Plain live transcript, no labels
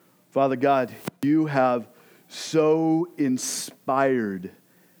Father God, you have so inspired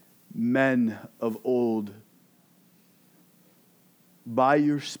men of old by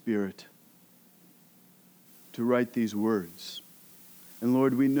your Spirit to write these words. And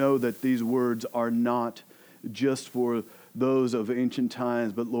Lord, we know that these words are not just for those of ancient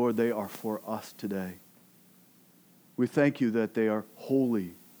times, but Lord, they are for us today. We thank you that they are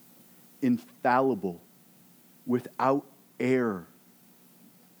holy, infallible, without error,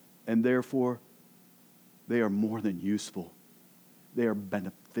 and therefore they are more than useful. They are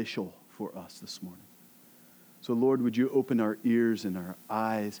beneficial for us this morning. So Lord, would you open our ears and our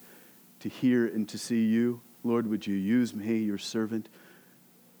eyes to hear and to see you? Lord, would you use me, your servant,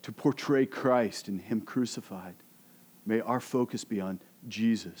 to portray Christ and him crucified? May our focus be on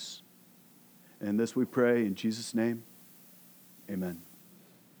Jesus. And this we pray in Jesus' name. Amen.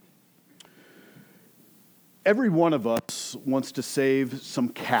 Every one of us wants to save some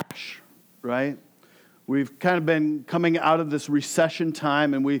cash, right? We've kind of been coming out of this recession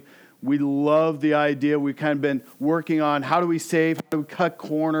time, and we love the idea. We've kind of been working on how do we save, how do we cut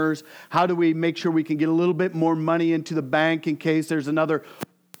corners, how do we make sure we can get a little bit more money into the bank in case there's another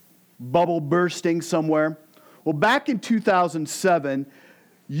bubble bursting somewhere. Well, back in 2007,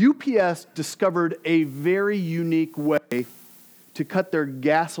 UPS discovered a very unique way to cut their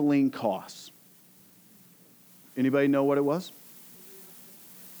gasoline costs. Anybody know what it was?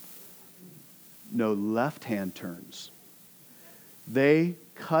 No, left-hand turns. They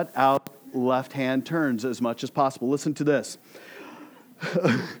cut out left-hand turns as much as possible. Listen to this.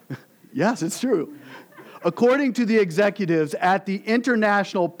 Yes, it's true. According to the executives at the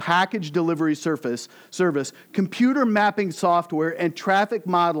International Package Delivery Service, computer mapping software and traffic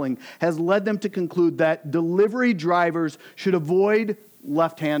modeling has led them to conclude that delivery drivers should avoid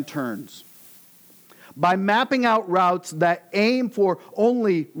left-hand turns. By mapping out routes that aim for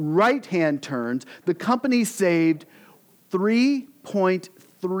only right-hand turns, the company saved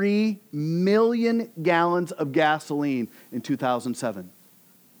 3.3 million gallons of gasoline in 2007.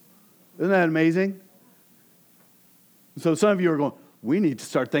 Isn't that amazing? So some of you are going, we need to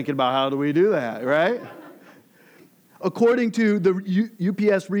start thinking about how do we do that, right? According to the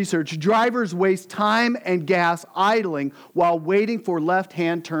UPS research, drivers waste time and gas idling while waiting for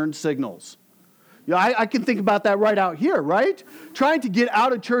left-hand turn signals. You know, I can think about that right out here, right? Trying to get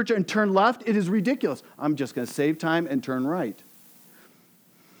out of church and turn left, it is ridiculous. I'm just going to save time and turn right.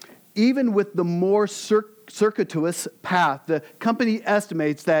 Even with the more circuitous path, the company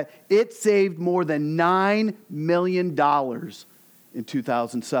estimates that it saved more than $9 million in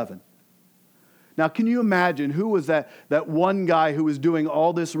 2007. Now, can you imagine who was that one guy who was doing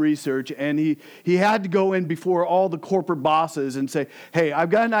all this research, and he had to go in before all the corporate bosses and say, hey,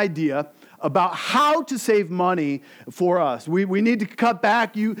 I've got an idea about how to save money for us. We need to cut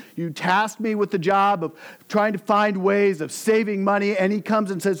back. You tasked me with the job of trying to find ways of saving money. And he comes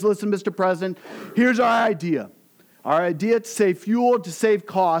and says, listen, Mr. President, here's our idea. Our idea to save fuel, to save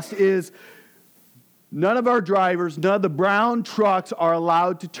cost is none of our drivers, none of the brown trucks are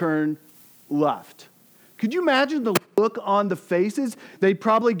allowed to turn left. Could you imagine the look on the faces? They'd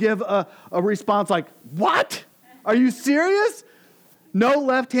probably give a response like, what? Are you serious? No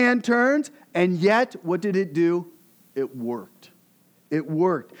left-hand turns, and yet, what did it do? It worked. It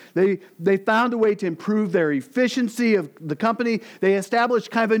worked. They found a way to improve their efficiency of the company. They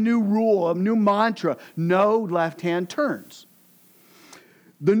established kind of a new rule, a new mantra, no left-hand turns.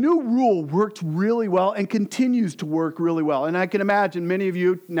 The new rule worked really well and continues to work really well. And I can imagine many of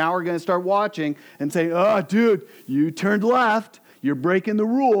you now are going to start watching and say, oh, dude, you turned left. You're breaking the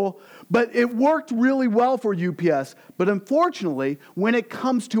rule. But it worked really well for UPS. But unfortunately, when it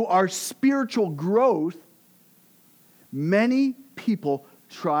comes to our spiritual growth, many people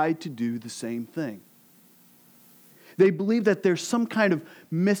try to do the same thing. They believe that there's some kind of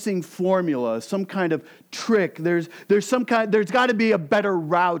missing formula, some kind of trick. There's got to be a better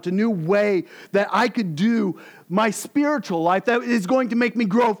route, a new way that I could do my spiritual life that is going to make me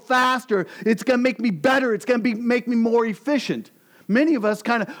grow faster. It's going to make me better. It's going to make me more efficient. Many of us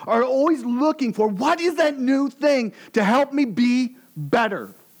kind of are always looking for what is that new thing to help me be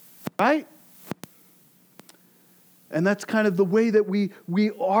better, right? And that's kind of the way that we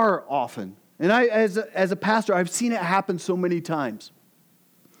are often. And I, as a pastor, I've seen it happen so many times.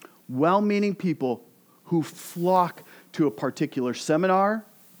 Well-meaning people who flock to a particular seminar,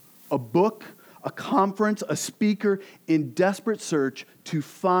 a book, a conference, a speaker in desperate search to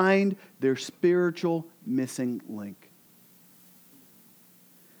find their spiritual missing link.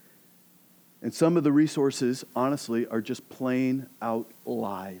 And some of the resources, honestly, are just plain out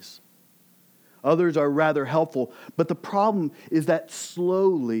lies. Others are rather helpful. But the problem is that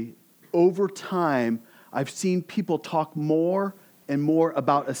slowly, over time, I've seen people talk more and more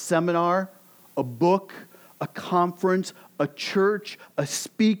about a seminar, a book, a conference, a church, a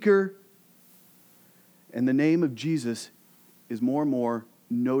speaker. And the name of Jesus is more and more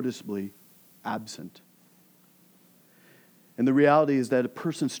noticeably absent. And the reality is that a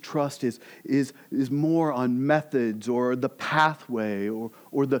person's trust is more on methods or the pathway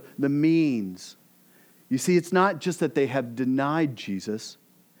or the means. You see, it's not just that they have denied Jesus.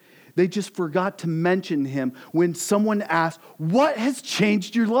 They just forgot to mention him when someone asked, "What has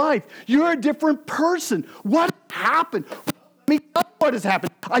changed your life? You're a different person. What happened?" I mean, what has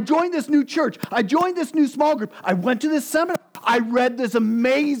happened? I joined this new church. I joined this new small group. I went to this seminar. I read this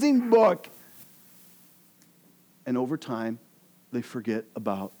amazing book. And over time, they forget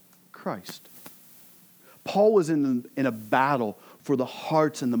about Christ. Paul was in a battle for the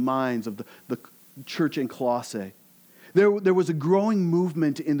hearts and the minds of the church in Colossae. There was a growing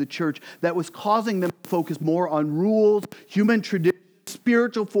movement in the church that was causing them to focus more on rules, human tradition,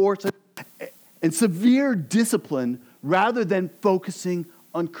 spiritual forces, and severe discipline rather than focusing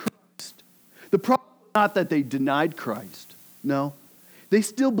on Christ. The problem was not that they denied Christ. No, they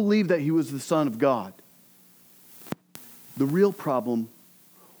still believed that he was the Son of God. The real problem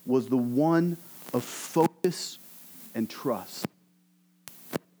was the one of focus and trust.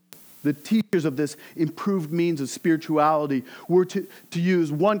 The teachers of this improved means of spirituality were to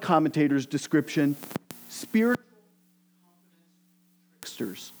use one commentator's description, spiritual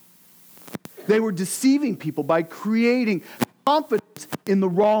tricksters. They were deceiving people by creating confidence in the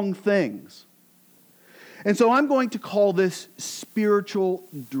wrong things. And so I'm going to call this spiritual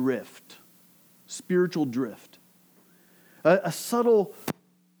drift. Spiritual drift. A subtle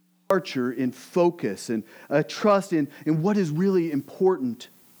departure in focus and a trust in what is really important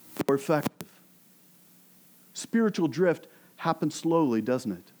or effective. Spiritual drift happens slowly,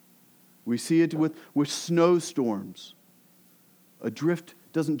 doesn't it? We see it with snowstorms. A drift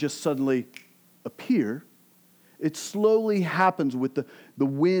doesn't just suddenly appear. It slowly happens with the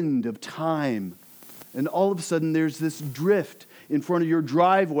wind of time. And all of a sudden there's this drift in front of your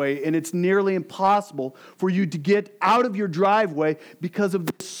driveway, and it's nearly impossible for you to get out of your driveway because of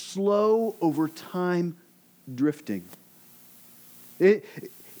the slow over time drifting. It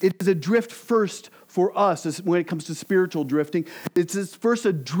is a drift first for us when it comes to spiritual drifting. It's first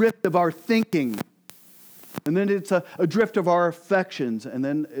a drift of our thinking, and then it's a drift of our affections, and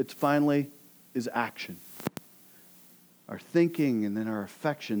then it's finally is action. Our thinking, and then our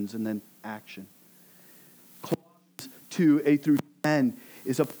affections, and then action. Colossians 2, 8 through 10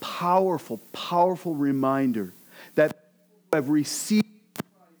 is a powerful, powerful reminder that people who have received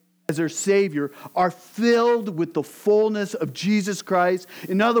Christ as their Savior are filled with the fullness of Jesus Christ.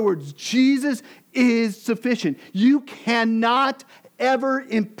 In other words, Jesus is sufficient. You cannot ever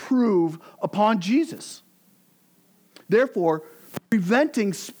improve upon Jesus. Therefore,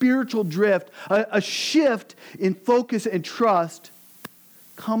 preventing spiritual drift, a shift in focus and trust,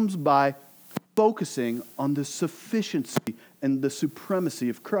 comes by focusing on the sufficiency and the supremacy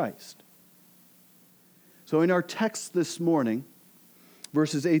of Christ. So in our text this morning,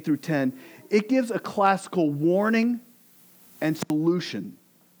 verses 8 through 10, it gives a classical warning and solution.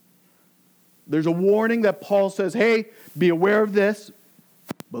 There's a warning that Paul says, hey, be aware of this,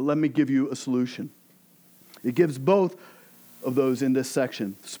 but let me give you a solution. It gives both of those in this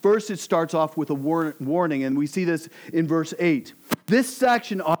section. First, it starts off with a warning, and we see this in verse 8. This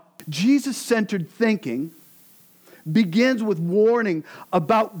section on Jesus-centered thinking begins with warning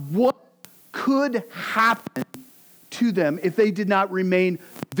about what could happen to them if they did not remain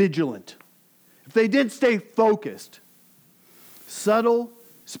vigilant, if they didn't stay focused. Subtle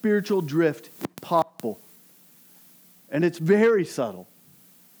spiritual drift is possible, and it's very subtle,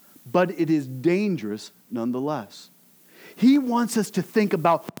 but it is dangerous nonetheless. He wants us to think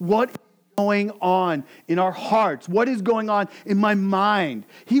about what is going on in our hearts, what is going on in my mind.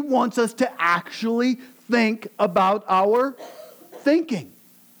 He wants us to actually think about our thinking.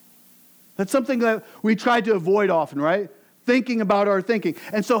 That's something that we try to avoid often, right? Thinking about our thinking.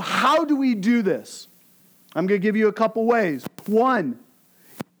 And so how do we do this? I'm going to give you a couple ways. One,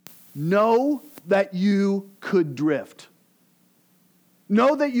 know that you could drift.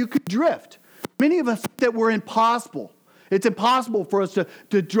 Know that you could drift. Many of us think that we're impossible. It's impossible for us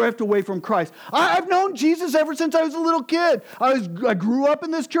to drift away from Christ. I've known Jesus ever since I was a little kid. I grew up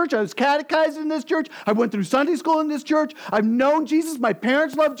in this church. I was catechized in this church. I went through Sunday school in this church. I've known Jesus. My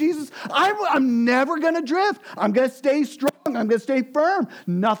parents love Jesus. I'm never going to drift. I'm going to stay strong. I'm going to stay firm.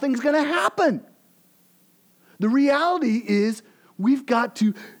 Nothing's going to happen. The reality is we've got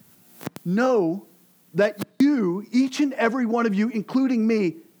to know that you, each and every one of you, including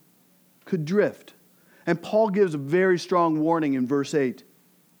me, could drift. And Paul gives a very strong warning in verse 8.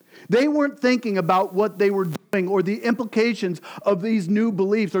 They weren't thinking about what they were doing or the implications of these new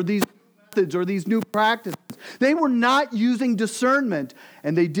beliefs or these new methods or these new practices. They were not using discernment,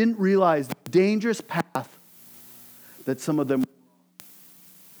 and they didn't realize the dangerous path that some of them were on.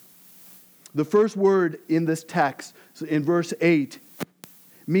 The first word in this text, in verse 8,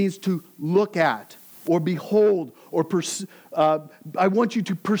 means to look at or behold or I want you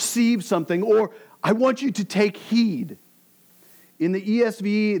to perceive something, or I want you to take heed. In the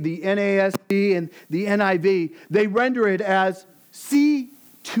ESV, the NASB, and the NIV, they render it as see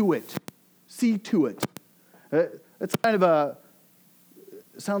to it. See to it. It's kind of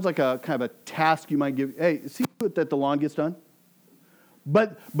sounds like a kind of a task you might give. Hey, see to it that the lawn gets done.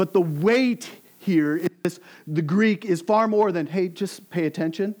 But the weight here is, the Greek is far more than, hey, just pay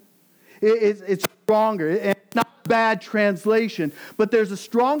attention. It's stronger. It's not a bad translation, but there's a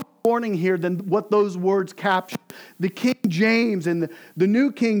strong warning here than what those words capture. The King James and the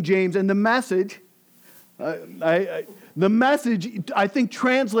New King James and the Message, the Message, I think,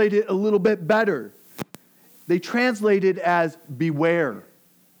 translated a little bit better. They translate it as beware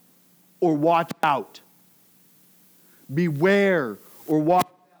or watch out. Beware or watch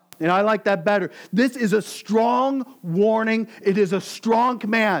out. And I like that better. This is a strong warning. It is a strong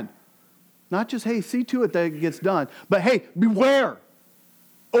command. Not just, hey, see to it that it gets done. But, hey, beware.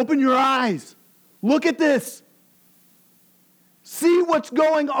 Open your eyes. Look at this. See what's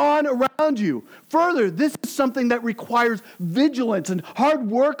going on around you. Further, this is something that requires vigilance and hard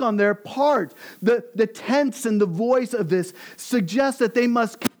work on their part. The tense and the voice of this suggests that they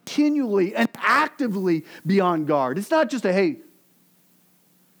must continually and actively be on guard. It's not just a, hey,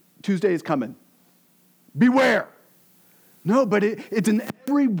 Tuesday is coming. Beware. No, but it's in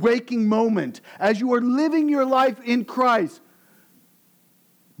every waking moment as you are living your life in Christ.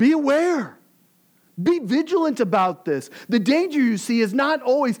 Be aware. Be vigilant about this. The danger you see is not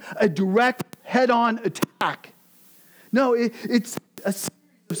always a direct head-on attack. No, it's a series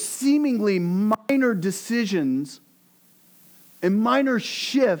of seemingly minor decisions and minor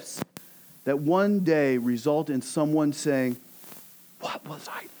shifts that one day result in someone saying, "What was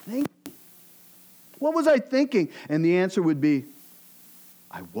I thinking? What was I thinking?" And the answer would be,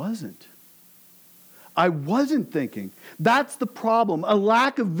 I wasn't. I wasn't thinking. That's the problem, a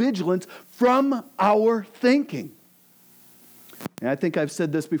lack of vigilance from our thinking. And I think I've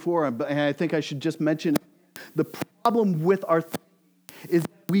said this before, and I think I should just mention the problem with our thinking is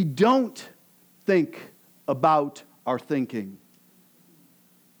that we don't think about our thinking.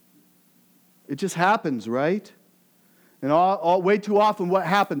 It just happens, right? And way too often what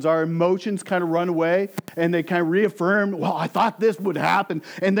happens, our emotions kind of run away and they kind of reaffirm, well, I thought this would happen.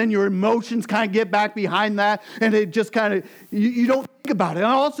 And then your emotions kind of get back behind that and it just kind of, you don't think about it. And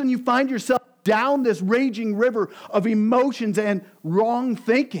all of a sudden you find yourself down this raging river of emotions and wrong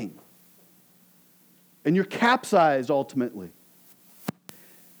thinking. And you're capsized ultimately.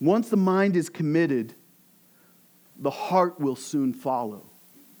 Once the mind is committed, the heart will soon follow.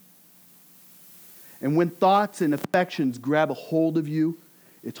 And when thoughts and affections grab a hold of you,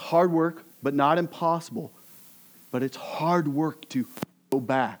 it's hard work, but not impossible. But it's hard work to go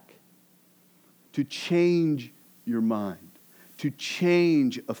back, to change your mind, to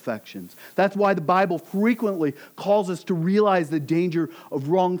change affections. That's why the Bible frequently calls us to realize the danger of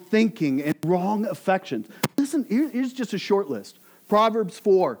wrong thinking and wrong affections. Listen, here's just a short list. Proverbs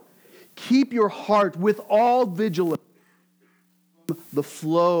 4, keep your heart with all vigilance from the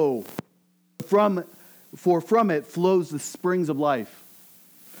flow. For from it flows the springs of life.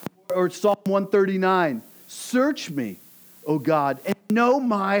 Or Psalm 139, search me, O God, and know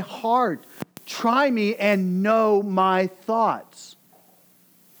my heart. Try me and know my thoughts.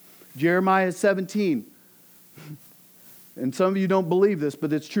 Jeremiah 17. And some of you don't believe this,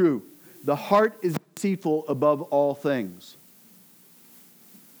 but it's true. The heart is deceitful above all things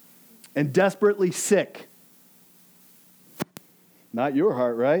and desperately sick. Not your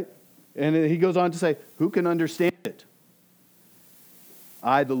heart, right? And he goes on to say, who can understand it?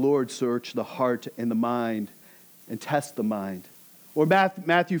 I, the Lord, search the heart and the mind and test the mind. Or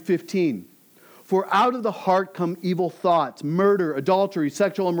Matthew 15. For out of the heart come evil thoughts, murder, adultery,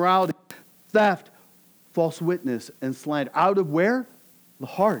 sexual immorality, theft, false witness, and slander. Out of where? The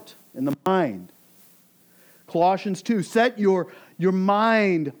heart and the mind. Colossians 2. Set your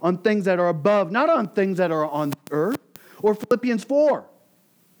mind on things that are above, not on things that are on earth. Or Philippians 4.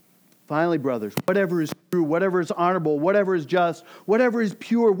 Finally, brothers, whatever is true, whatever is honorable, whatever is just, whatever is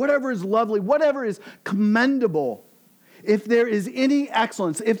pure, whatever is lovely, whatever is commendable, if there is any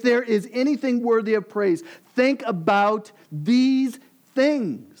excellence, if there is anything worthy of praise, think about these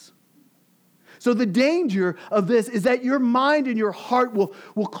things. So the danger of this is that your mind and your heart will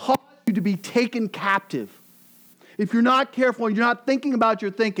cause you to be taken captive. If you're not careful and you're not thinking about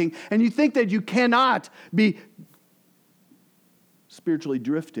your thinking, and you think that you cannot be spiritually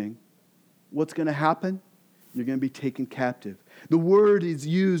drifting, what's going to happen? You're going to be taken captive. The word is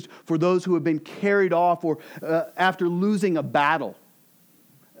used for those who have been carried off or after losing a battle.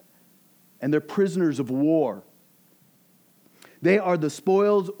 And they're prisoners of war. They are the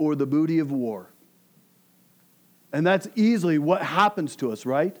spoils or the booty of war. And that's easily what happens to us,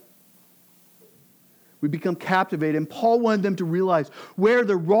 right? We become captivated. And Paul wanted them to realize where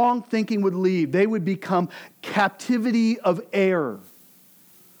the wrong thinking would lead. They would become captivity of error.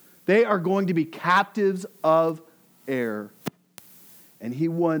 They are going to be captives of error. And he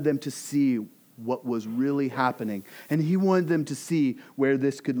wanted them to see what was really happening. And he wanted them to see where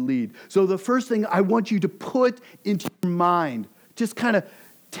this could lead. So the first thing I want you to put into your mind, just kind of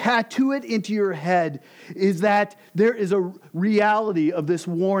tattoo it into your head, is that there is a reality of this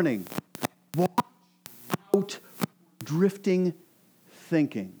warning. Watch out for drifting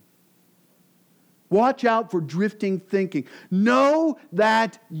thinking. Watch out for drifting thinking. Know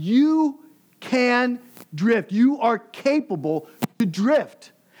that you can drift. You are capable to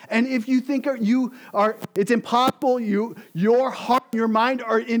drift. And if you think it's impossible, your heart and your mind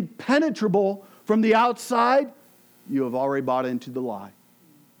are impenetrable from the outside, you have already bought into the lie.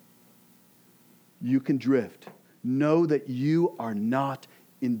 You can drift. Know that you are not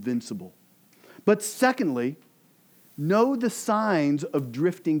invincible. But secondly, know the signs of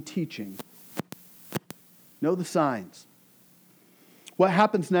drifting teaching. Know the signs. What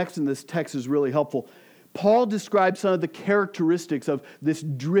happens next in this text is really helpful. Paul describes some of the characteristics of this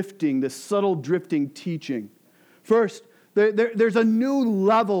drifting, this subtle drifting teaching. First, there's a new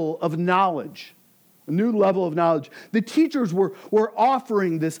level of knowledge. A new level of knowledge. The teachers were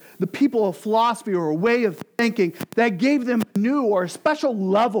offering the people of philosophy or a way of thinking that gave them a new or a special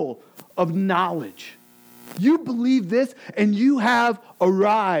level of knowledge. You believe this and you have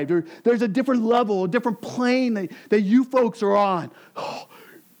arrived. Or there's a different level, a different plane that you folks are on. Oh,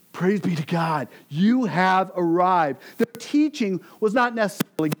 praise be to God. You have arrived. The teaching was not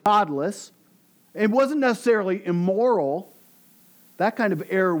necessarily godless. It wasn't necessarily immoral. That kind of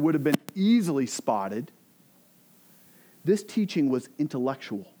error would have been easily spotted. This teaching was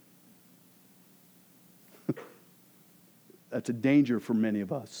intellectual. That's a danger for many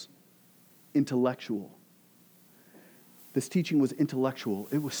of us. Intellectual. This teaching was intellectual.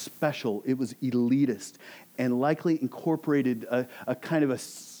 It was special. It was elitist and likely incorporated a kind of a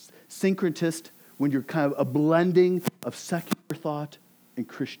syncretist, when you're kind of a blending of secular thought and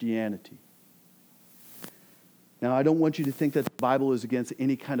Christianity. Now, I don't want you to think that the Bible is against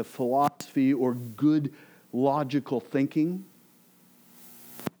any kind of philosophy or good logical thinking.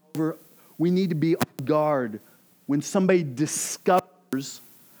 However, we need to be on guard when somebody discovers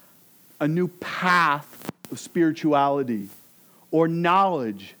a new path of spirituality or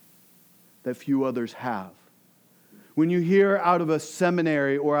knowledge that few others have. When you hear out of a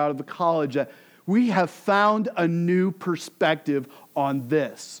seminary or out of a college that we have found a new perspective on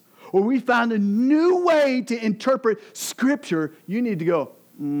this, or we found a new way to interpret Scripture, you need to go,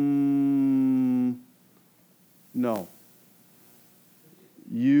 no.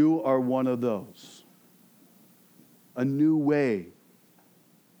 You are one of those. A new way.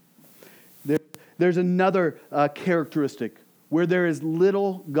 There's another characteristic where there is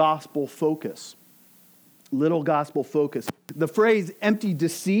little gospel focus. Little gospel focus. The phrase empty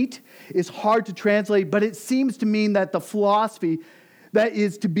deceit is hard to translate, but it seems to mean that the philosophy that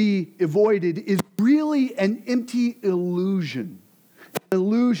is to be avoided is really an empty illusion.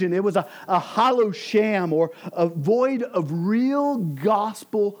 Illusion. It was a hollow sham or a void of real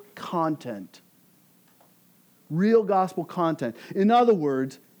gospel content. Real gospel content. In other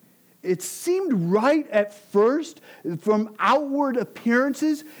words, it seemed right at first, from outward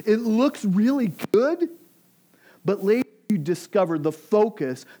appearances, it looks really good, but later you discover the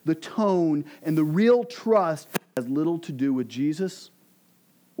focus, the tone, and the real trust has little to do with Jesus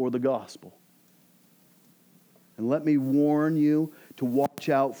or the gospel. And let me warn you to watch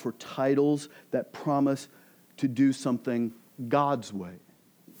out for titles that promise to do something God's way.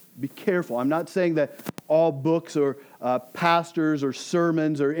 Be careful. I'm not saying that all books or pastors or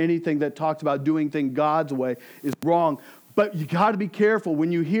sermons or anything that talks about doing things God's way is wrong. But you got to be careful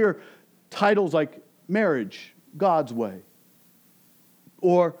when you hear titles like marriage, God's way,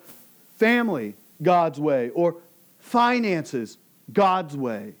 or family, God's way, or finances, God's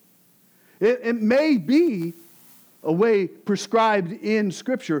way. It may be a way prescribed in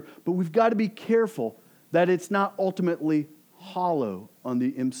Scripture, but we've got to be careful that it's not ultimately hollow on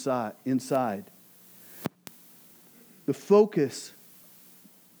the inside. The focus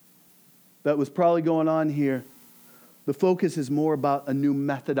that was probably going on here, the focus is more about a new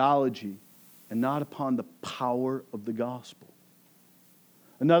methodology and not upon the power of the gospel.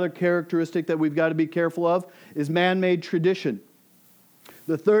 Another characteristic that we've got to be careful of is man-made tradition.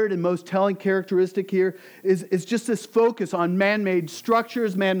 The third and most telling characteristic here is just this focus on man-made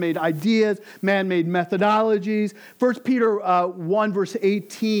structures, man-made ideas, man-made methodologies. 1 Peter 1 verse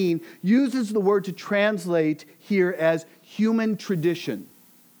 18 uses the word to translate here as human tradition,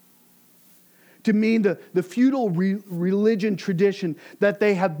 to mean the feudal religion tradition that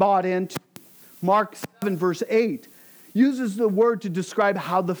they have bought into. Mark 7 verse 8 uses the word to describe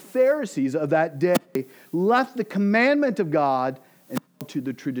how the Pharisees of that day left the commandment of God and to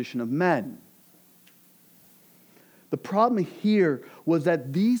the tradition of men. The problem here was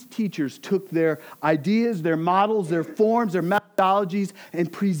that these teachers took their ideas, their models, their forms, their methodologies,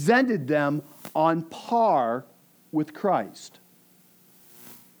 and presented them on par with Christ.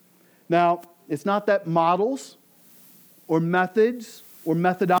 Now, it's not that models or methods or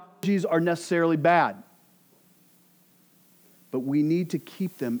methodologies are necessarily bad, but we need to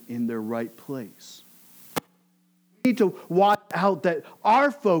keep them in their right place. We need to watch out that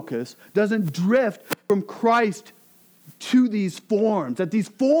our focus doesn't drift from Christ to these forms, that these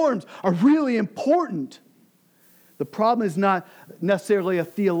forms are really important. The problem is not necessarily a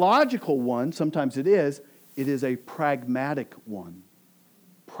theological one, sometimes it is a pragmatic one,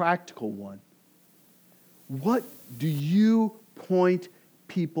 practical one. What do you point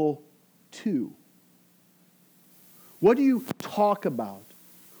people to? What do you talk about?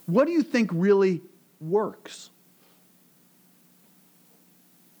 What do you think really works?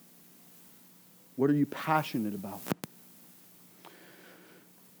 What are you passionate about?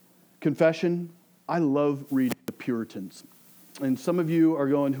 Confession, I love reading the Puritans. And some of you are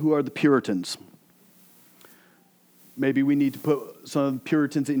going, who are the Puritans? Maybe we need to put some of the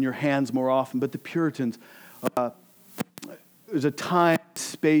Puritans in your hands more often, but the Puritans, there's a time,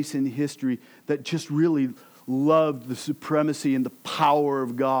 space in history that just really loved the supremacy and the power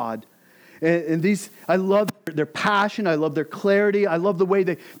of God. And these, I love their passion, I love their clarity, I love the way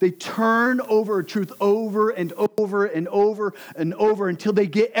they turn over a truth over and over and over and over until they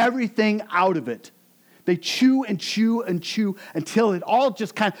get everything out of it. They chew and chew and chew until it all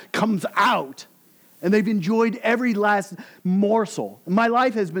just kind of comes out. And they've enjoyed every last morsel. My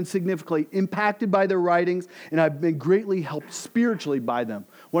life has been significantly impacted by their writings, and I've been greatly helped spiritually by them.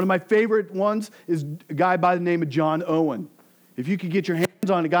 One of my favorite ones is a guy by the name of John Owen. If you could get your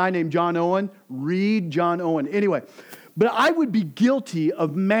hands on a guy named John Owen, read John Owen. Anyway, but I would be guilty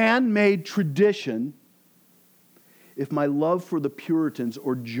of man-made tradition if my love for the Puritans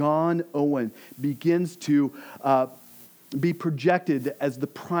or John Owen begins to be projected as the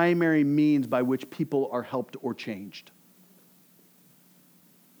primary means by which people are helped or changed.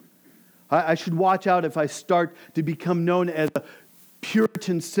 I should watch out if I start to become known as a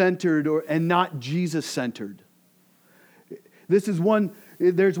Puritan-centered and not Jesus-centered. There's one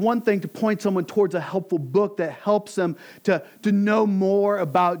thing to point someone towards a helpful book that helps them to know more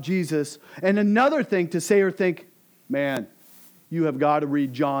about Jesus, and another thing to say or think, man, you have got to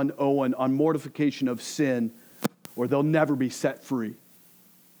read John Owen on mortification of sin, or they'll never be set free.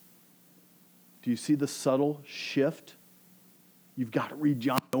 Do you see the subtle shift? You've got to read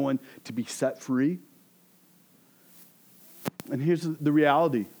John Owen to be set free. And here's the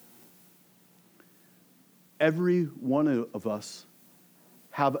reality. Every one of us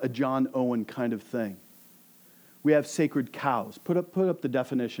have a John Owen kind of thing. We have sacred cows. Put up the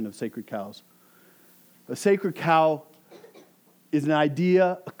definition of sacred cows. A sacred cow is an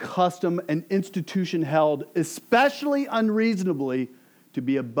idea, a custom, an institution held, especially unreasonably, to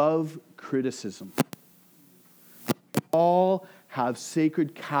be above criticism. We all have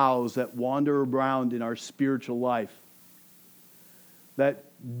sacred cows that wander around in our spiritual life that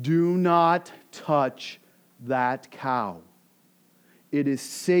do not touch that cow. It is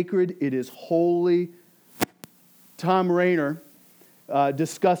sacred. It is holy. Tom Rainer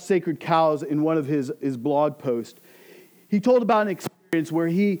discussed sacred cows in one of his blog posts. He told about an experience where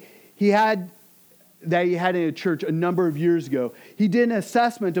he had in a church a number of years ago. He did an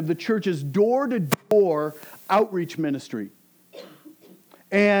assessment of the church's door-to-door outreach ministry.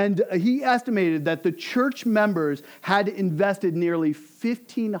 And he estimated that the church members had invested nearly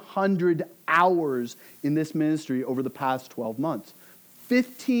 1,500 hours in this ministry over the past 12 months.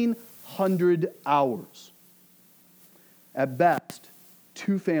 1,500 hours. At best,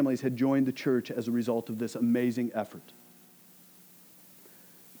 2 families had joined the church as a result of this amazing effort.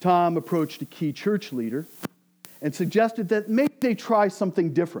 Tom approached a key church leader and suggested that maybe they try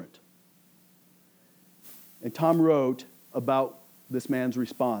something different. And Tom wrote about this man's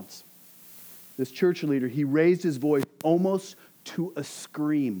response. This church leader, he raised his voice almost to a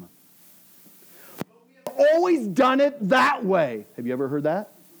scream. We've always done it that way. Have you ever heard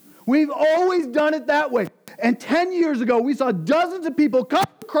that? We've always done it that way. And 10 years ago, we saw dozens of people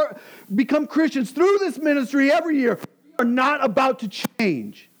become Christians through this ministry every year. We are not about to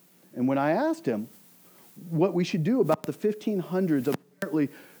change. And when I asked him what we should do about the 1,500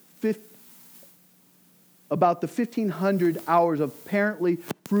 hours of apparently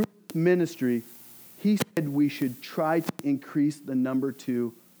fruitless ministry, he said we should try to increase the number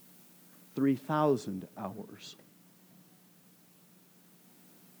to 3,000 hours.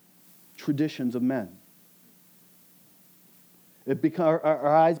 Traditions of men.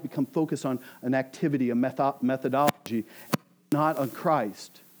 Our eyes become focused on an activity, a methodology, not on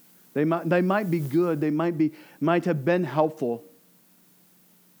Christ. They might be good. They might have been helpful.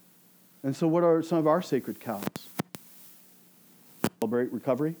 And so what are some of our sacred cows? Celebrate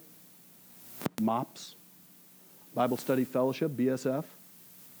Recovery, MOPS, Bible Study Fellowship, BSF.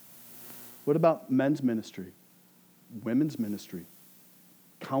 What about men's ministry, women's ministry,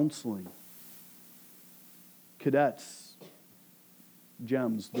 counseling, cadets,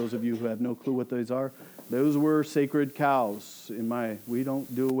 gems? Those of you who have no clue what those are, those were sacred cows. We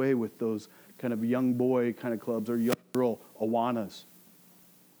don't do away with those kind of young boy kind of clubs or young girl Awanas.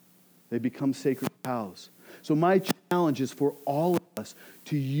 They become sacred cows. So my challenge is for all of us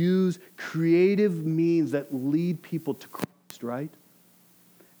to use creative means that lead people to Christ, right?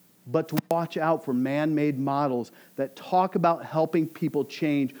 But to watch out for man-made models that talk about helping people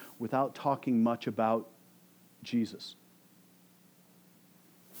change without talking much about Jesus.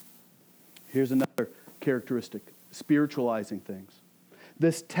 Here's another characteristic, spiritualizing things.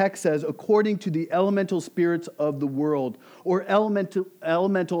 This text says, according to the elemental spirits of the world, or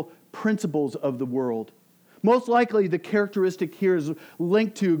elemental principles of the world. Most likely the characteristic here is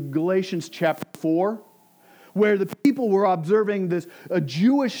linked to Galatians chapter 4, where the people were observing a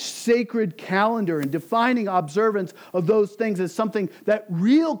Jewish sacred calendar and defining observance of those things as something that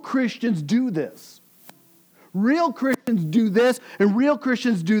real Christians do this. Real Christians do this and real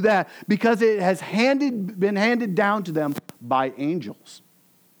Christians do that because it has been handed down to them by angels.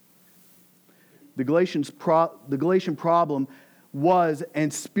 The Galatian problem was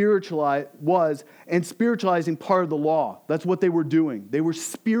spiritualizing part of the law. That's what they were doing. They were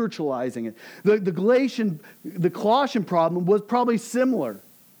spiritualizing it. The Colossian problem was probably similar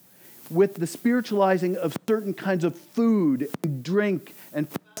with the spiritualizing of certain kinds of food and drink and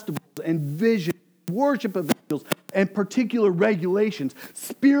festivals and vision, worship of angels, and particular regulations,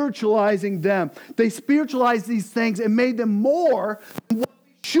 spiritualizing them. They spiritualized these things and made them more than what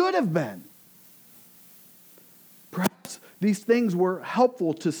they should have been. Perhaps these things were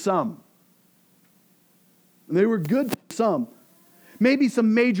helpful to some. They were good to some. Maybe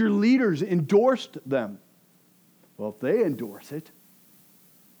some major leaders endorsed them. Well, if they endorse it,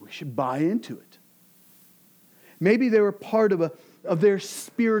 we should buy into it. Maybe they were part of their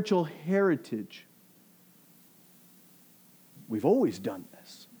spiritual heritage. We've always done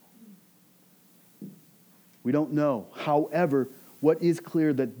this. We don't know. However, what is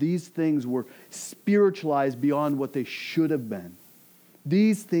clear that these things were spiritualized beyond what they should have been.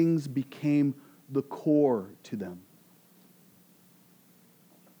 These things became the core to them.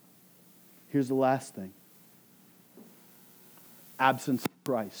 Here's the last thing. Absence of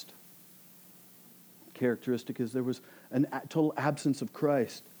Christ. Characteristic is there was a total absence of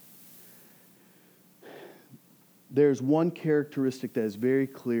Christ. There's one characteristic that is very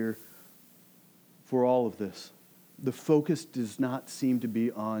clear for all of this. The focus does not seem to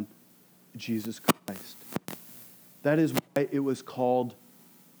be on Jesus Christ. That is why it was called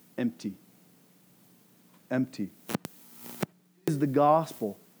empty. Empty. It is the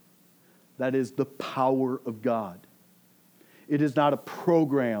gospel that is the power of God. It is not a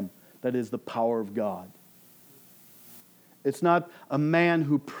program that is the power of God. It's not a man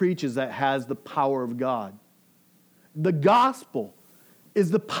who preaches that has the power of God. The gospel is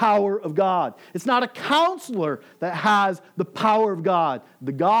the power of God. It's not a counselor that has the power of God.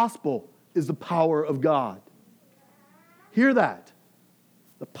 The gospel is the power of God. Hear that.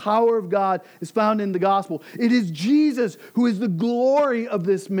 The power of God is found in the gospel. It is Jesus who is the glory of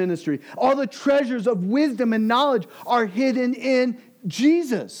this ministry. All the treasures of wisdom and knowledge are hidden in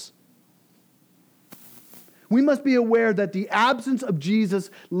Jesus. We must be aware that the absence of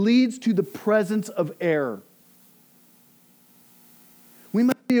Jesus leads to the presence of error. We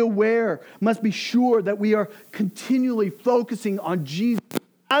be aware, must be sure that we are continually focusing on Jesus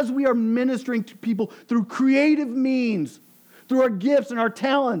as we are ministering to people through creative means, through our gifts and our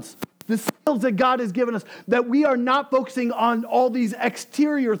talents, the skills that God has given us, that we are not focusing on all these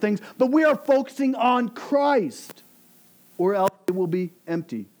exterior things, but we are focusing on Christ, or else it will be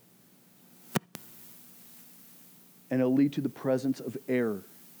empty. And it'll lead to the presence of error.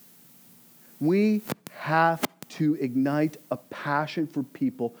 We have to ignite a passion for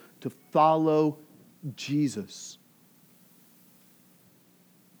people to follow Jesus,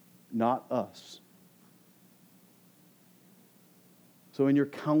 not us. So in your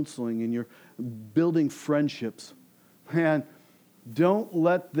counseling, in your building friendships, man, don't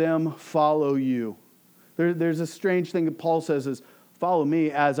let them follow you. There's a strange thing that Paul says is, follow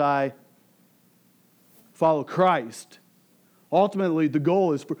me as I follow Christ. Ultimately, the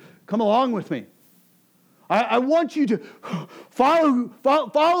goal is come along with me. I want you to follow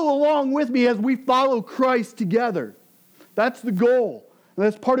along with me as we follow Christ together. That's the goal. And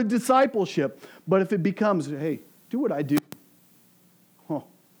that's part of discipleship. But if it becomes, hey, do what I do,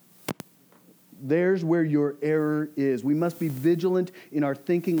 there's where your error is. We must be vigilant in our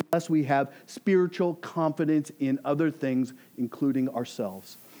thinking lest we have spiritual confidence in other things, including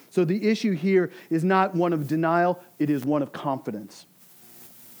ourselves. So the issue here is not one of denial, it is one of confidence.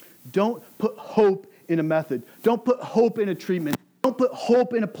 Don't put hope in a method. Don't put hope in a treatment. Don't put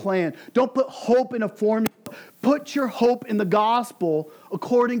hope in a plan. Don't put hope in a formula. Put your hope in the gospel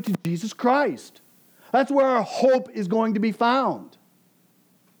according to Jesus Christ. That's where our hope is going to be found.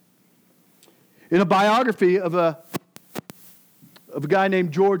 In a biography of a guy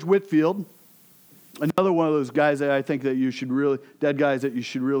named George Whitefield, another one of those guys that I think that you should really, dead guys that you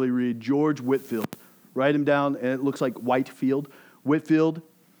should really read, George Whitefield. Write him down, and it looks like Whitefield. Whitefield.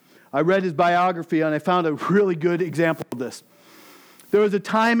 I read his biography, and I found a really good example of this. There was a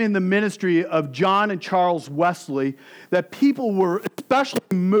time in the ministry of John and Charles Wesley that people were especially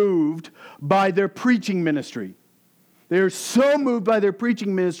moved by their preaching ministry. They were so moved by their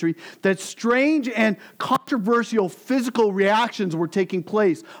preaching ministry that strange and controversial physical reactions were taking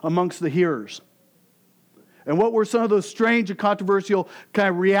place amongst the hearers. And what were some of those strange and controversial kind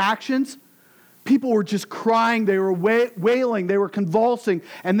of reactions? People were just crying, they were wailing, they were convulsing,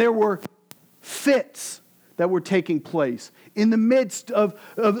 and there were fits that were taking place in the midst of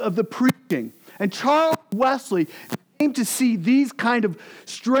the preaching. And Charles Wesley came to see these kind of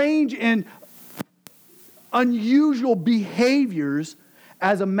strange and unusual behaviors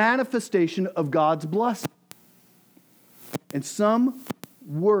as a manifestation of God's blessing. And some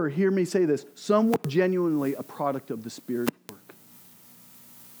were, hear me say this, some were genuinely a product of the Spirit's work.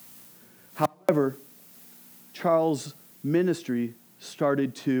 However, Charles' ministry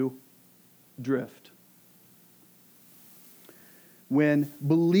started to drift. When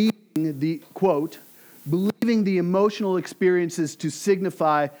believing the emotional experiences to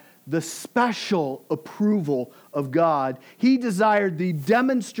signify the special approval of God, he desired the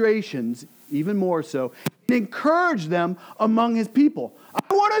demonstrations, even more so, and encouraged them among his people.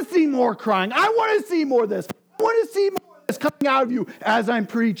 I want to see more crying. I want to see more of this. I want to see more of this coming out of you as I'm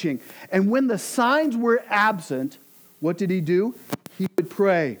preaching. And when the signs were absent, what did he do? He would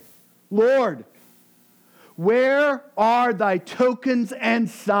pray, Lord, where are thy tokens and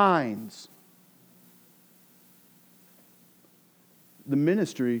signs? The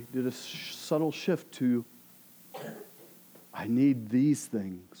ministry did a subtle shift to, I need these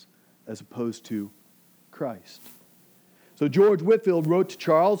things, as opposed to Christ. So George Whitefield wrote to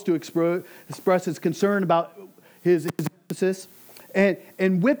Charles to express his concern about his emphasis.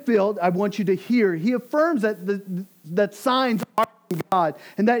 And Whitefield, I want you to hear, he affirms that signs are from God,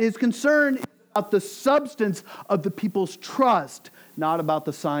 and that his concern is about the substance of the people's trust, not about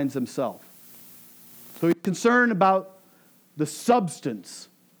the signs themselves. So he's concerned about the substance.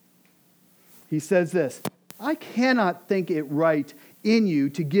 He says this, I cannot think it right in you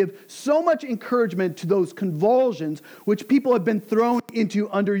to give so much encouragement to those convulsions which people have been thrown into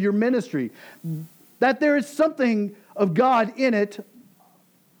under your ministry. That there is something of God in it,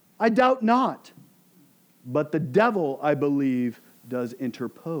 I doubt not. But the devil, I believe, does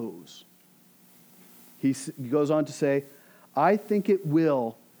interpose. He goes on to say, I think it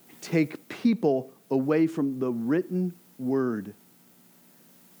will take people away from the written word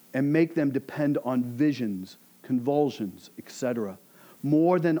and make them depend on visions, convulsions, etc.,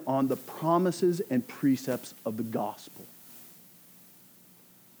 more than on the promises and precepts of the gospel.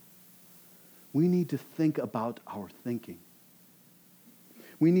 We need to think about our thinking.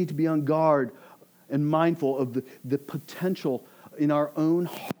 We need to be on guard and mindful of the potential in our own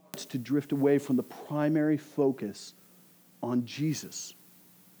hearts to drift away from the primary focus on Jesus.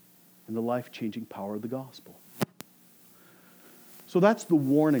 and the life-changing power of the gospel. So that's the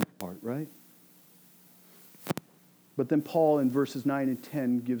warning part, right? But then Paul in verses 9 and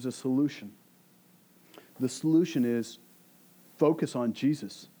 10 gives a solution. The solution is focus on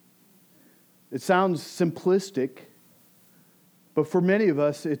Jesus. It sounds simplistic, but for many of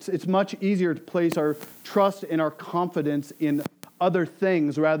us, it's much easier to place our trust and our confidence in other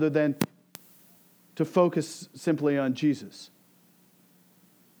things rather than to focus simply on Jesus.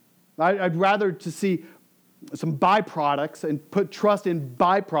 I'd rather to see some byproducts and put trust in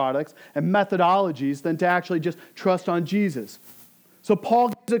byproducts and methodologies than to actually just trust on Jesus. So Paul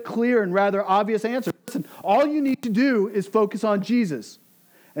gives a clear and rather obvious answer. Listen, all you need to do is focus on Jesus.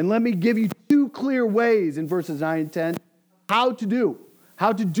 And let me give you two clear ways in verses 9 and 10 how to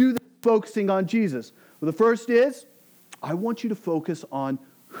do this focusing on Jesus. Well, the first is, I want you to focus on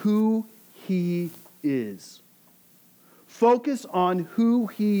who He is. Focus on who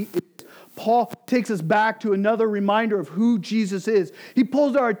He is. Paul takes us back to another reminder of who Jesus is. He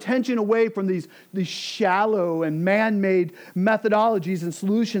pulls our attention away from these shallow and man-made methodologies and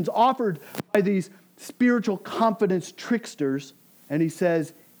solutions offered by these spiritual confidence tricksters. And he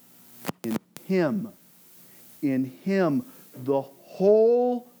says, in Him, the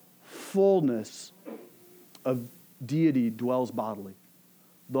whole fullness of deity dwells bodily.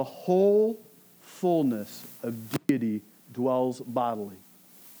 The whole fullness of deity dwells bodily.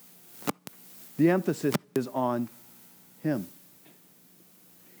 The emphasis is on Him.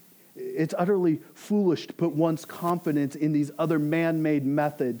 It's utterly foolish to put one's confidence in these other man-made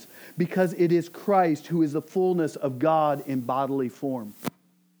methods because it is Christ who is the fullness of God in bodily form.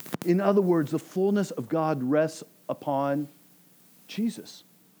 In other words, the fullness of God rests upon Jesus.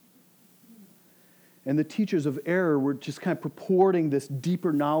 And the teachers of error were just kind of purporting this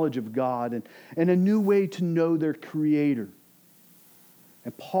deeper knowledge of God and a new way to know their Creator.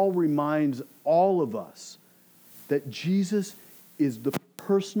 And Paul reminds all of us that Jesus is the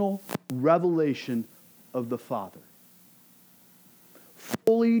personal revelation of the Father,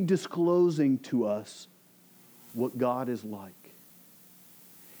 fully disclosing to us what God is like.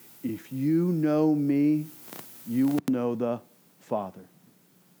 If you know me, you will know the Father.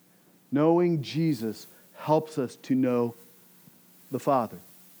 Knowing Jesus helps us to know the Father.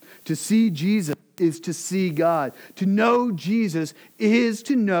 To see Jesus is to see God. To know Jesus is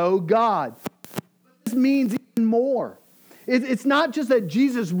to know God. This means even more. It's not just that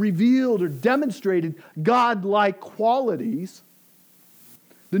Jesus revealed or demonstrated God-like qualities.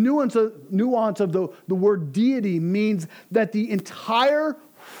 The nuance of the word deity means that the entire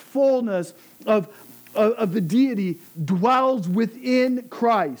fullness of the deity dwells within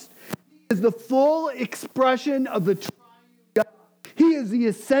Christ. He is the full expression of the triune God. He is the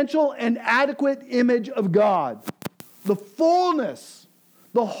essential and adequate image of God. The fullness,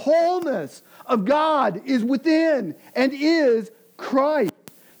 the wholeness of God is within and is Christ.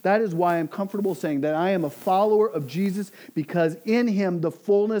 That is why I'm comfortable saying that I am a follower of Jesus, because in Him the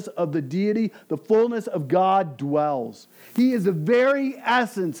fullness of the deity, the fullness of God dwells. He is the very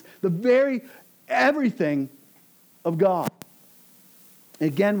essence, the very everything of God.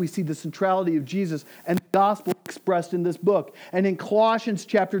 Again, we see the centrality of Jesus and the gospel expressed in this book. And in Colossians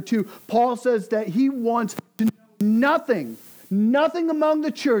chapter 2, Paul says that he wants to know nothing among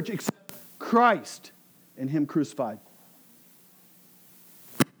the church except Christ and Him crucified.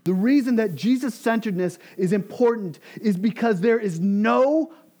 The reason that Jesus-centeredness is important is because there is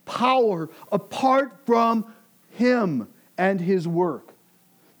no power apart from Him and His work.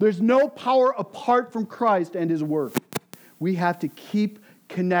 There's no power apart from Christ and His work. We have to keep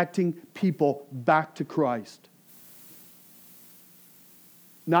connecting people back to Christ,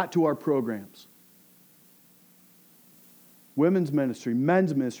 not to our programs. Women's ministry,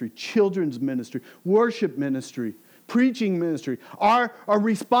 men's ministry, children's ministry, worship ministry, preaching ministry. Our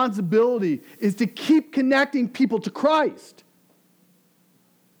responsibility is to keep connecting people to Christ.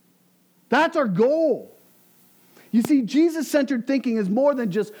 That's our goal. You see, Jesus-centered thinking is more than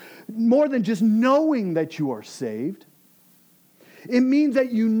just knowing that you are saved. It means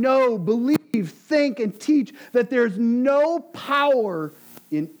that you know, believe, think, and teach that there's no power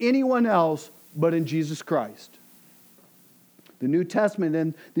in anyone else but in Jesus Christ. The New Testament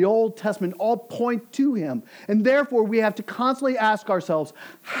and the Old Testament all point to Him. And therefore, we have to constantly ask ourselves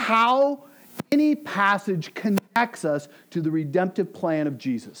how any passage connects us to the redemptive plan of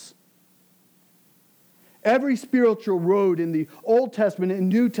Jesus. Every spiritual road in the Old Testament and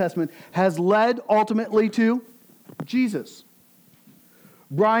New Testament has led ultimately to Jesus.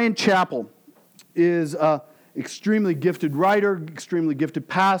 Brian Chappell is an extremely gifted writer, extremely gifted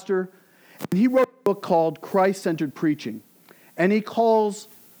pastor. And he wrote a book called Christ-Centered Preaching. And he calls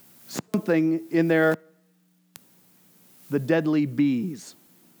something in there, the deadly bees.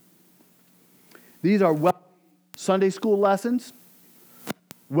 These are Sunday school lessons,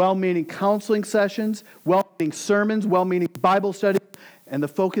 well-meaning counseling sessions, well-meaning sermons, well-meaning Bible study, and the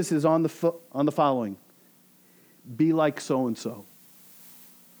focus is on the following. Be like so-and-so.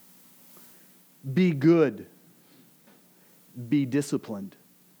 Be good. Be disciplined.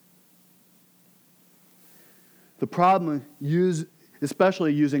 The problem,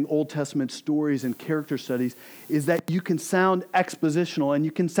 especially using Old Testament stories and character studies, is that you can sound expositional and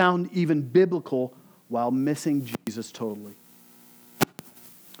you can sound even biblical while missing Jesus totally.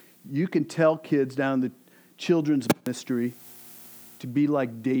 You can tell kids down the children's ministry to be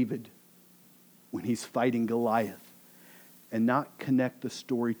like David when he's fighting Goliath and not connect the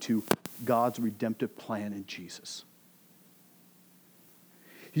story to God's redemptive plan in Jesus.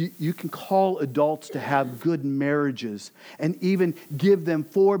 You can call adults to have good marriages and even give them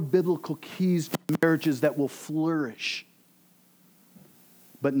 4 biblical keys to marriages that will flourish,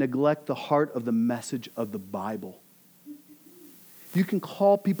 but neglect the heart of the message of the Bible. You can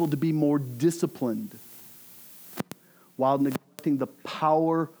call people to be more disciplined while neglecting the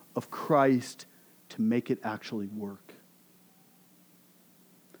power of Christ to make it actually work.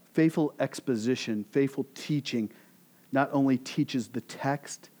 Faithful exposition, faithful teaching not only teaches the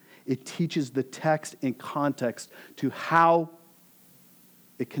text, it teaches the text in context to how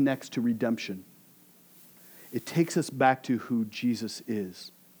it connects to redemption. It takes us back to who Jesus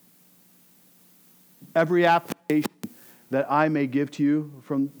is. Every application that I may give to you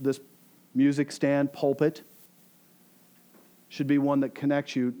from this music stand pulpit should be one that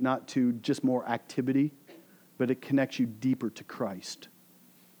connects you not to just more activity, but it connects you deeper to Christ.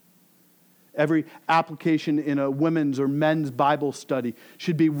 Every application in a women's or men's Bible study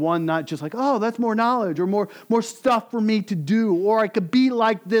should be one not just like, oh, that's more knowledge or more stuff for me to do, or I could be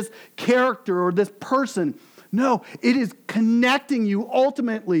like this character or this person. No, it is connecting you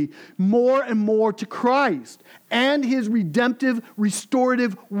ultimately more and more to Christ and His redemptive,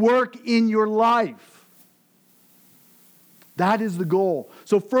 restorative work in your life. That is the goal.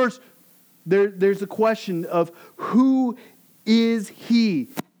 So first, there's a question of who is He?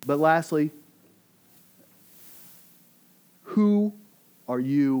 But lastly, who are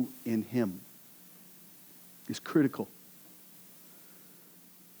you in Him is critical.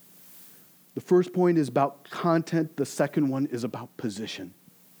 The first point is about content. The second one is about position.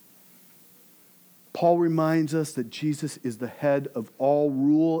 Paul reminds us that Jesus is the head of all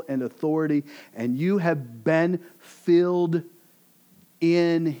rule and authority, and you have been filled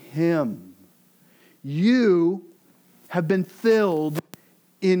in Him. You have been filled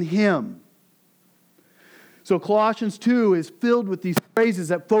in Him. So Colossians 2 is filled with these phrases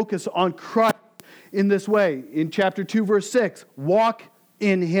that focus on Christ in this way. In chapter 2, verse 6, walk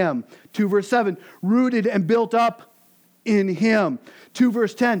in Him. 2 verse 7, rooted and built up in Him. 2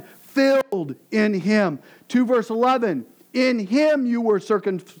 verse 10, filled in Him. 2 verse 11, in Him you were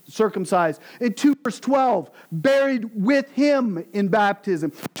circumcised. In 2 verse 12, buried with Him in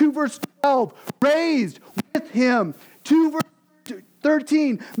baptism. 2 verse 12, raised with Him. 2 verse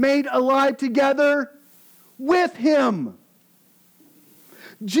 13, made alive together with Him.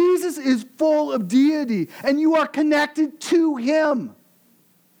 Jesus is full of deity, and you are connected to Him.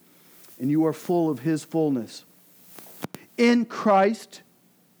 And you are full of His fullness. In Christ,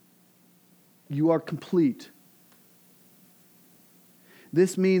 you are complete.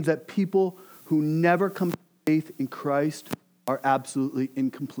 This means that people who never come to faith in Christ are absolutely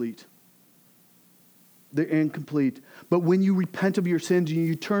incomplete. They're incomplete. But when you repent of your sins and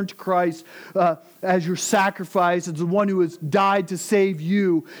you turn to Christ as your sacrifice, as the one who has died to save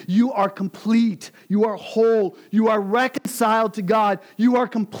you, you are complete. You are whole. You are reconciled to God. You are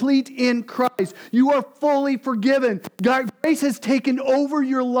complete in Christ. You are fully forgiven. God, grace has taken over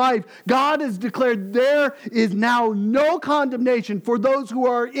your life. God has declared there is now no condemnation for those who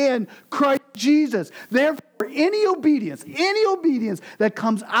are in Christ Jesus. Therefore, any obedience that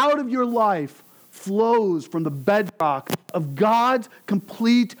comes out of your life flows from the bedrock of God's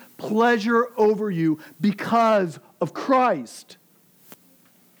complete pleasure over you because of Christ.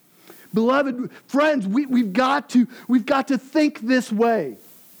 Beloved friends, we've got to think this way.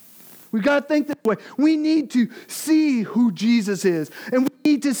 We've got to think this way. We need to see who Jesus is, and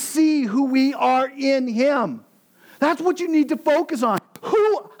we need to see who we are in Him. That's what you need to focus on.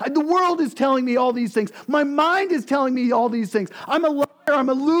 The world is telling me all these things. My mind is telling me all these things. I'm a liar, I'm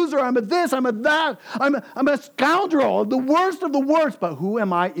a loser, I'm a this, I'm a that. I'm a scoundrel, the worst of the worst. But who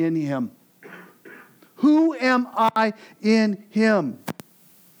am I in Him? Who am I in Him?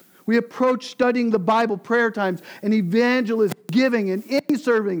 We approach studying the Bible, prayer times, and evangelism, giving, and any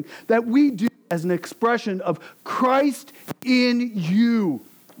serving that we do as an expression of Christ in you,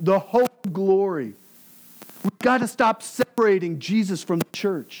 the hope of glory. We've got to stop separating Jesus from the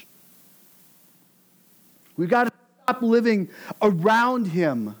church. We've got to stop living around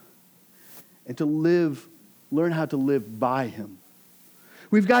him and to learn how to live by him.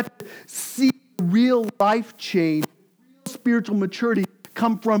 We've got to see real life change, real spiritual maturity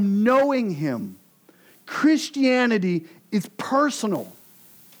come from knowing him. Christianity is personal.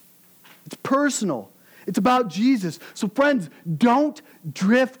 It's personal. It's about Jesus. So friends, don't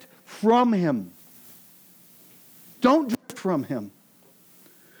drift from him. Don't drift from him.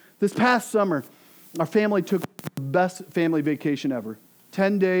 This past summer, our family took the best family vacation ever.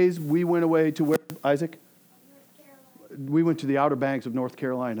 10 days, we went away to where, Isaac? We went to the Outer Banks of North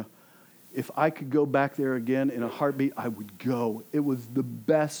Carolina. If I could go back there again in a heartbeat, I would go. It was the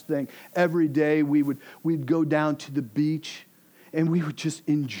best thing. Every day we'd go down to the beach and we would just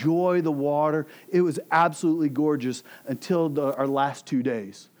enjoy the water. It was absolutely gorgeous until our last 2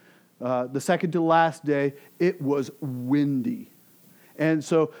 days. The second to last day, it was windy. And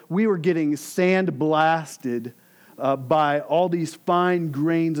so we were getting sand blasted by all these fine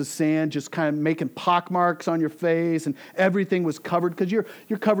grains of sand, just kind of making pock marks on your face, and everything was covered because you're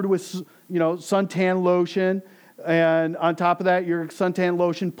covered with suntan lotion, and on top of that, your suntan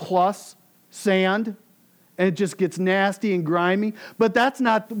lotion plus sand, and it just gets nasty and grimy. But that's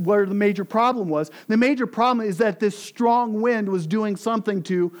not where the major problem was. The major problem is that this strong wind was doing something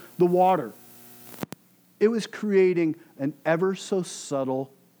to the water. It was creating an ever so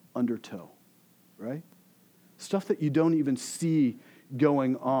subtle undertow, right? Stuff that you don't even see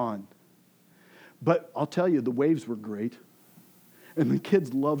going on. But I'll tell you, the waves were great. And the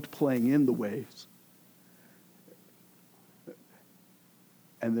kids loved playing in the waves.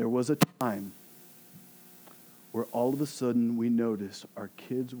 And there was a time where all of a sudden we noticed our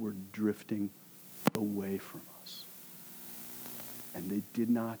kids were drifting away from us. And they did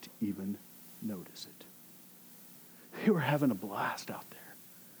not even notice it. They were having a blast out there.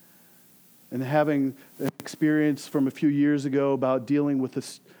 And having an experience from a few years ago about dealing with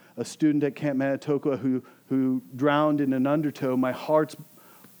a student at Camp Manitoka who drowned in an undertow, my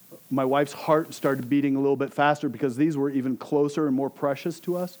wife's heart started beating a little bit faster because these were even closer and more precious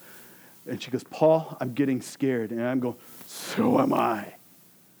to us. And she goes, "Paul, I'm getting scared." And I'm going, "So am I."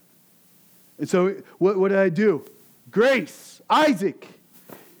 And so what did I do? "Grace, Isaac,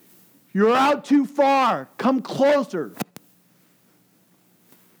 you're out too far. Come closer."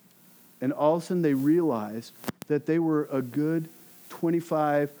 And all of a sudden they realized that they were a good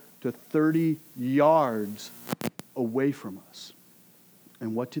 25 to 30 yards away from us.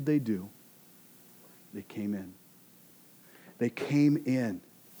 And what did they do? They came in. They came in.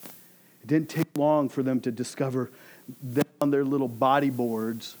 It didn't take long for them to discover that on their little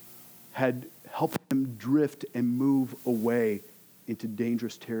bodyboards had helped them drift and move away into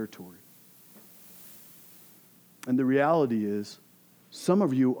dangerous territory. And the reality is, some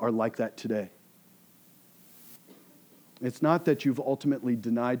of you are like that today. It's not that you've ultimately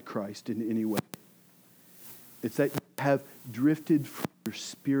denied Christ in any way. It's that you have drifted from your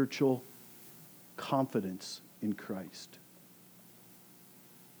spiritual confidence in Christ.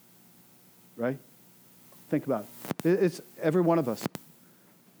 Right? Think about it. It's every one of us.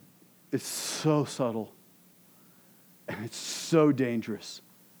 It's so subtle. And it's so dangerous.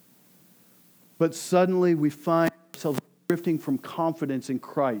 But suddenly we find ourselves drifting from confidence in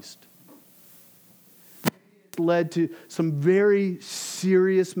Christ. It's led to some very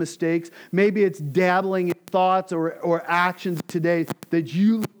serious mistakes. Maybe it's dabbling in thoughts or actions today that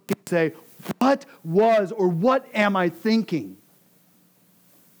you look and say, "What was or what am I thinking?"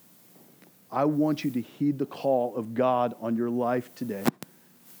 I want you to heed the call of God on your life today.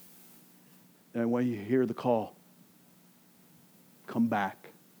 And when you hear the call, come back.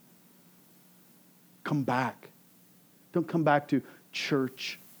 Come back. Don't come back to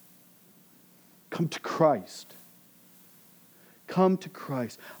church. Come to Christ. Come to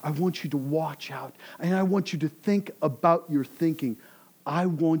Christ. I want you to watch out. And I want you to think about your thinking. I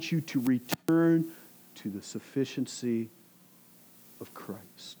want you to return to the sufficiency of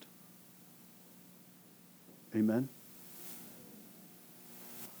Christ. Amen?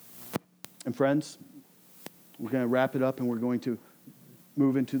 And friends, we're going to wrap it up and we're going to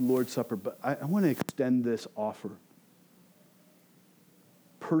move into the Lord's Supper. But I want to extend this offer.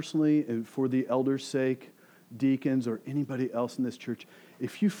 Personally, and for the elders' sake, deacons, or anybody else in this church,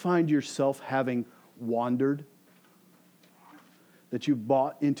 if you find yourself having wandered, that you've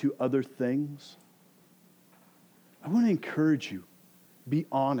bought into other things, I want to encourage you Be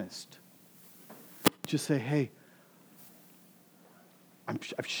honest. Just say, hey,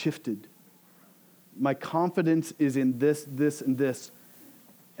 I've shifted. My confidence is in this, this, and this.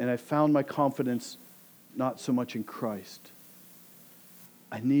 And I found my confidence not so much in Christ.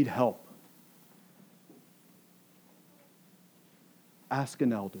 I need help. Ask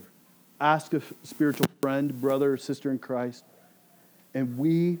an elder. Ask a spiritual friend, brother, or sister in Christ. And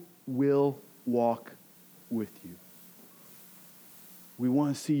we will walk with you. We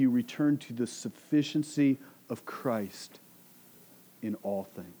want to see you return to the sufficiency of Christ in all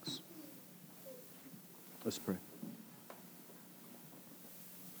things. Let's pray.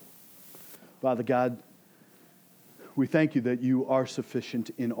 Father God, we thank you that you are sufficient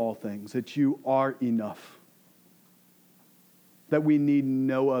in all things, that you are enough, that we need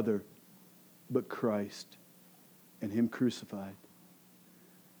no other but Christ and him crucified.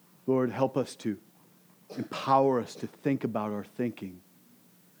 Lord, help us to empower us to think about our thinking.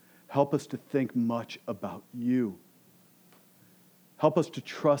 Help us to think much about you. Help us to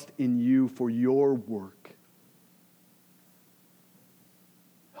trust in you for your work.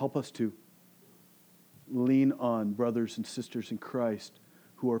 Help us to lean on brothers and sisters in Christ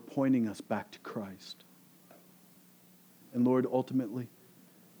who are pointing us back to Christ. And Lord, ultimately,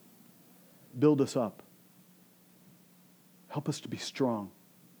 build us up. Help us to be strong.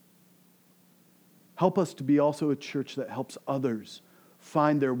 Help us to be also a church that helps others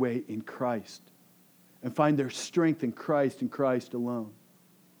find their way in Christ and find their strength in Christ and Christ alone.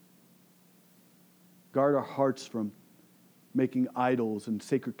 Guard our hearts from making idols and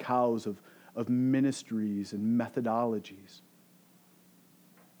sacred cows of ministries and methodologies.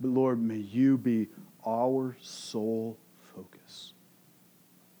 But Lord, may you be our sole focus.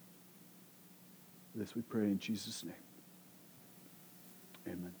 This we pray in Jesus' name.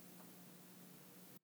 Amen.